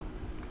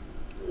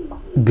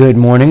Good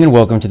morning and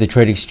welcome to the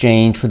Trade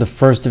Exchange for the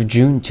 1st of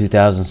June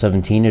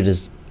 2017. It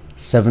is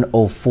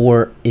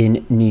 7:04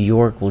 in New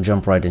York. We'll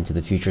jump right into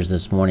the futures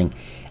this morning.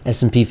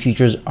 S&P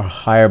futures are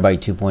higher by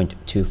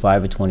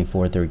 2.25 at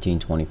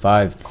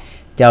 2413.25.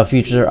 Dow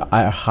futures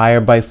are higher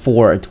by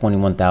 4 at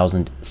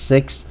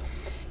 21,006.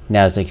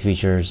 Nasdaq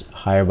futures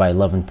higher by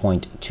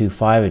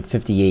 11.25 at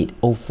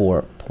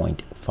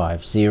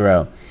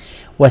 5804.50.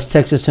 West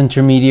Texas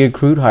Intermediate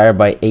crude higher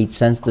by 8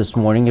 cents this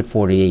morning at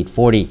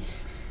 48.40.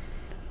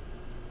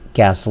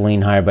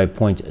 Gasoline higher by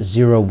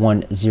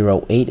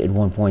 0.0108 at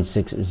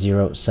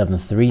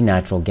 1.6073.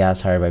 Natural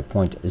gas higher by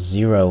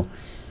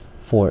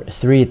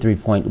 0.043 at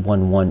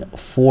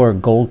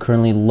 3.114. Gold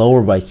currently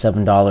lower by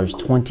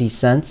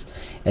 $7.20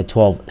 at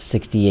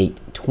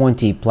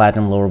 1268.20.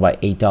 Platinum lower by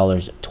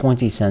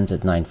 $8.20 at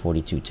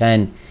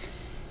 942.10.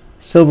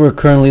 Silver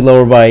currently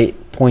lower by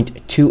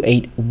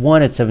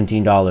 0.281 at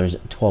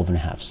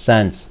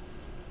 $17.12.5.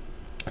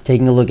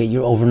 Taking a look at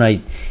your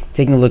overnight,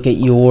 taking a look at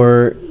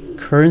your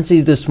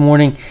currencies this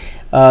morning.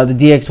 The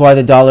DXY,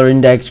 the dollar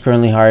index,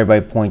 currently higher by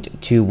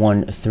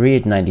 0.213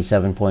 at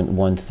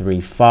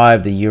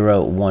 97.135. The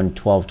euro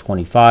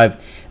 112.25,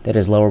 that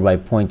is lower by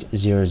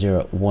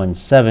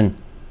 0.0017.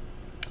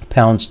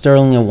 Pound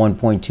sterling at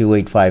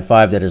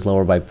 1.2855, that is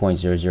lower by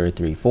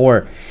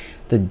 0.0034.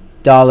 The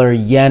dollar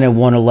yen at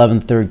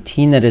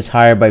 111.13, that is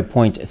higher by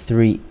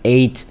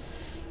 0.38.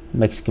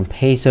 Mexican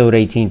peso at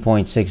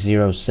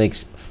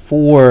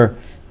 18.6064,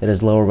 that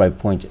is lower by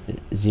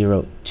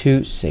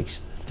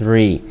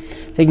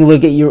 0.0263. Taking a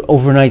look at your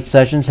overnight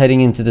sessions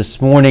heading into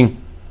this morning,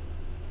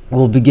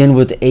 we'll begin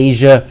with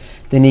Asia.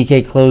 The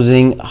Nikkei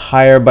closing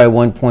higher by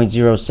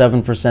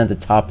 1.07%. The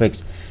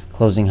Topix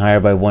closing higher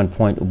by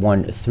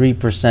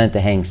 1.13%.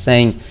 The Hang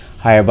Seng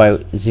higher by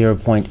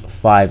 0.58%.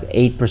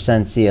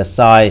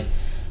 CSI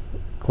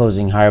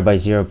closing higher by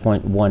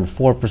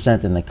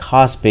 0.14%. And the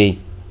Kospi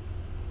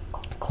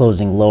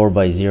closing lower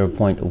by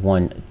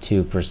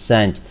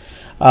 0.12%.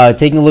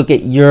 Taking a look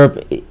at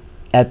Europe,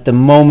 at the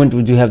moment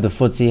we do have the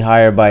FTSE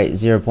higher by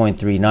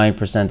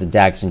 0.39%, the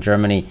DAX in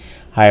Germany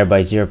higher by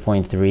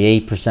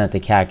 0.38%, the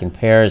CAC in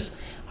Paris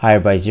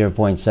higher by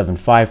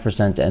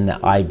 0.75%, and the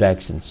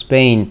IBEX in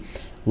Spain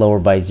lower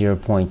by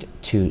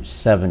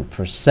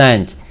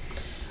 0.27%.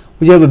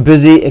 We do have a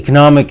busy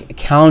economic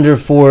calendar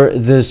for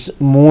this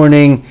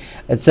morning.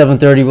 At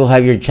 7:30, we'll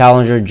have your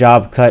Challenger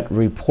job cut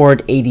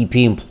report,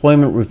 ADP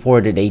employment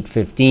report at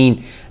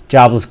 8:15.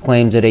 Jobless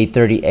claims at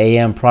 8:30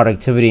 a.m.,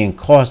 productivity and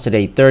cost at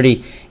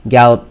 8:30,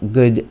 Gallup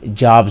good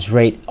jobs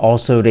rate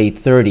also at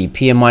 8:30,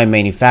 PMI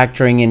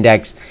manufacturing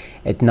index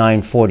at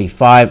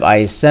 9:45,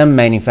 ISM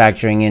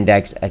manufacturing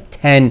index at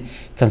 10,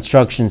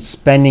 construction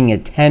spending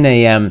at 10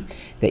 a.m.,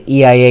 the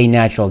EIA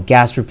natural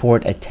gas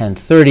report at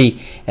 10:30,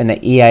 and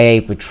the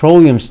EIA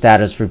petroleum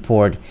status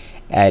report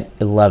at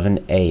 11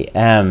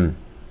 a.m.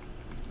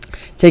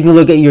 Taking a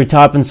look at your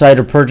top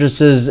insider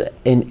purchases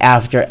in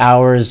after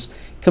hours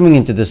coming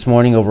into this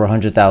morning, over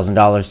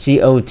 $100,000.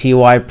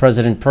 COTY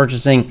President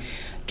purchasing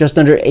just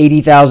under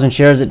 80,000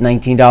 shares at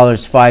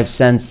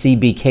 $19.05.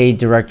 CBK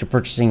Director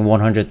purchasing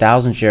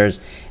 100,000 shares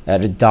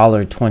at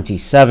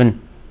 $1.27.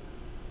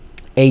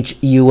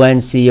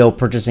 HUN CEO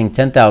purchasing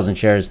 10,000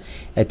 shares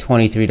at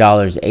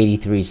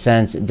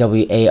 $23.83.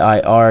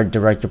 WAIR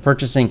Director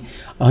purchasing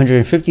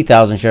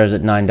 150,000 shares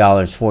at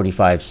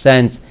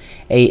 $9.45.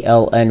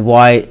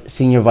 ALNY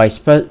Senior Vice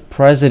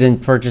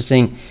President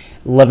purchasing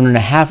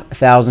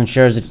 11,500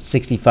 shares at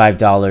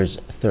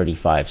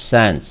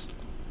 $65.35.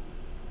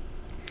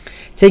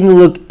 Taking a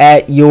look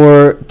at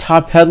your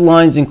top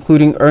headlines,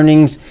 including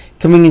earnings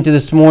coming into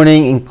this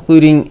morning,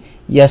 including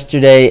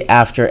yesterday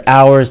after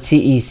hours.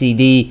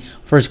 TECD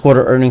first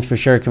quarter earnings per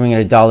share coming in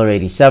at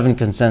 $1.87.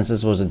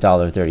 Consensus was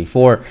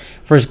 $1.34.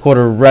 First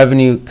quarter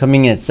revenue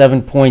coming in at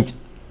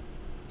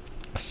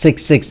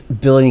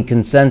 $7.66 billion.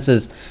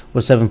 Consensus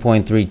was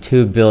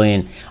 $7.32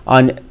 billion.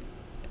 On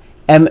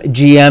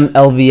MGM,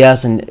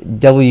 LVS, and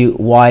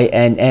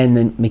WYNN,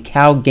 the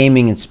Macau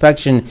Gaming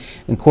Inspection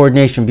and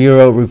Coordination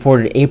Bureau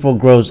reported April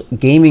gross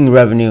gaming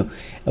revenue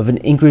of an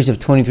increase of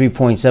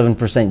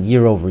 23.7%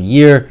 year over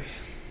year.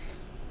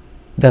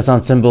 That's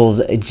on symbols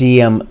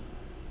MGM,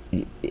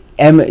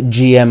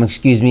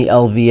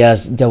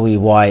 LVS,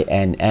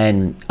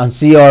 WYNN. On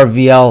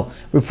CRVL,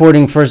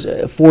 reporting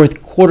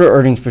fourth quarter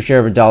earnings per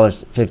share of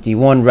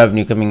 $1.51,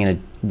 revenue coming in at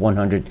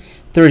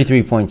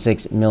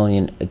 $133.6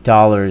 million.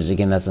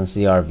 Again, that's on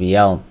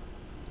CRVL.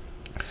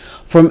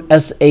 From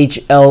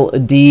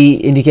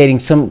SHLD, indicating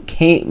some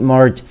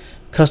Kmart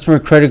customer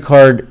credit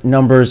card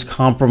numbers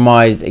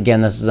compromised.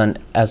 Again, this is on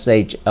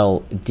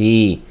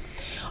SHLD.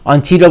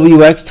 On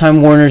TWX,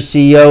 Time Warner's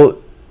CEO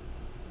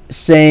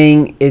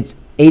saying its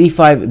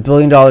 $85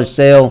 billion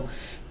sale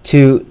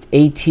to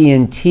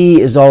AT&T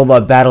is all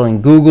about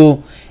battling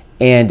Google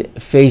and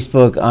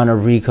Facebook on a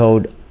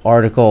Recode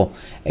article.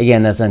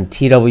 Again, that's on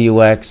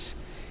TWX.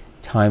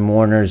 Time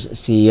Warner's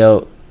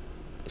CEO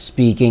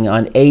speaking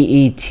on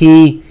AET,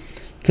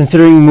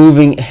 considering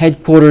moving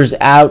headquarters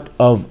out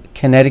of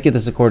Connecticut.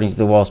 This according to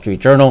the Wall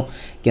Street Journal.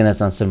 Again,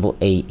 that's on symbol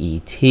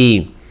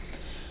AET.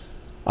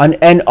 On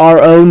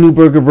NRO,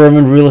 Neuberger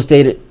Berman Real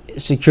Estate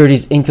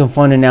Securities Income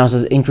Fund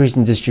announces increase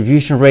in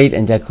distribution rate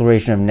and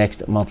declaration of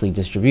next monthly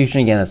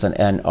distribution. Again, that's on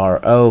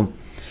NRO.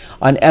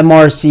 On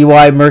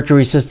MRCY,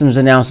 Mercury Systems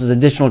announces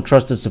additional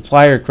trusted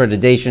supplier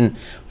accreditation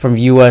from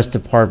U.S.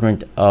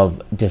 Department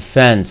of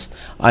Defense.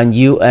 On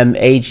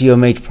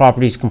UMH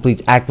Properties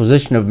completes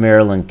acquisition of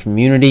Maryland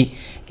Community.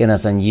 Again,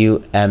 that's on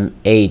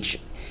UMH.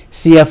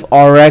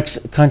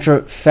 CFRX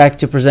contract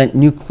to present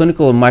new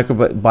clinical and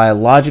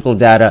microbiological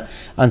data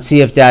on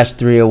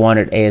CF-301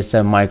 at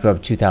ASM Micro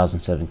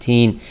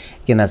 2017.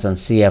 Again, that's on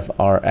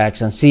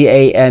CFRX. On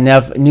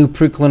CANF, new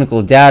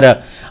preclinical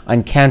data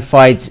on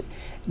Can-Fite's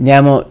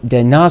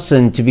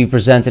namodenoson to be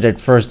presented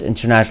at First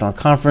International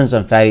Conference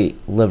on Fatty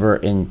Liver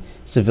in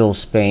Seville,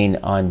 Spain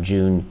on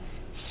June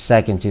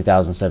 2nd,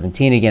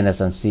 2017. Again, that's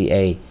on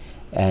CANF.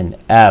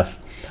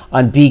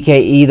 On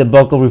BKE, the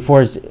Buckle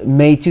reports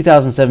May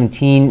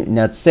 2017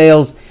 net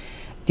sales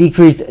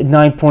decreased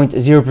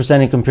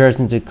 9.0% in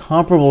comparison to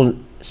comparable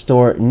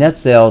store net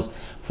sales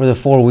for the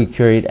 4-week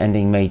period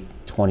ending May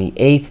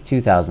 28th,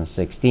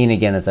 2016.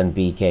 Again, that's on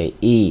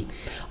BKE.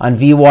 On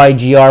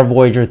VYGR,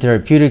 Voyager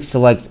Therapeutics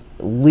selects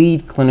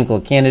lead clinical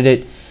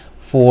candidate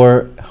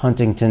for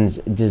Huntington's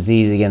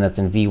disease. Again, that's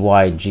in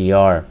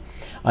VYGR.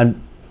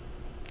 On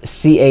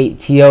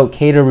CATO,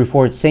 Cater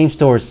reports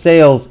same-store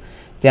sales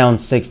down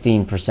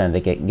 16%.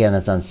 Again,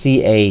 that's on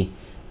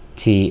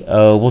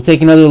CATO. We'll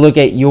take another look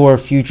at your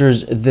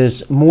futures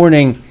this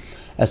morning.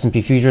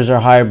 S&P futures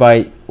are higher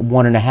by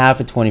 1.5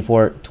 at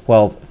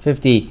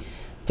 24,1250.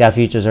 Dow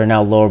futures are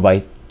now lower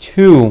by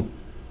 2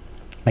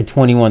 at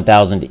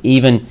 21,000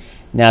 even.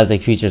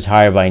 Nasdaq futures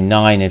higher by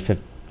 9 at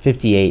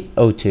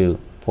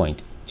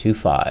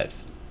 5802.25.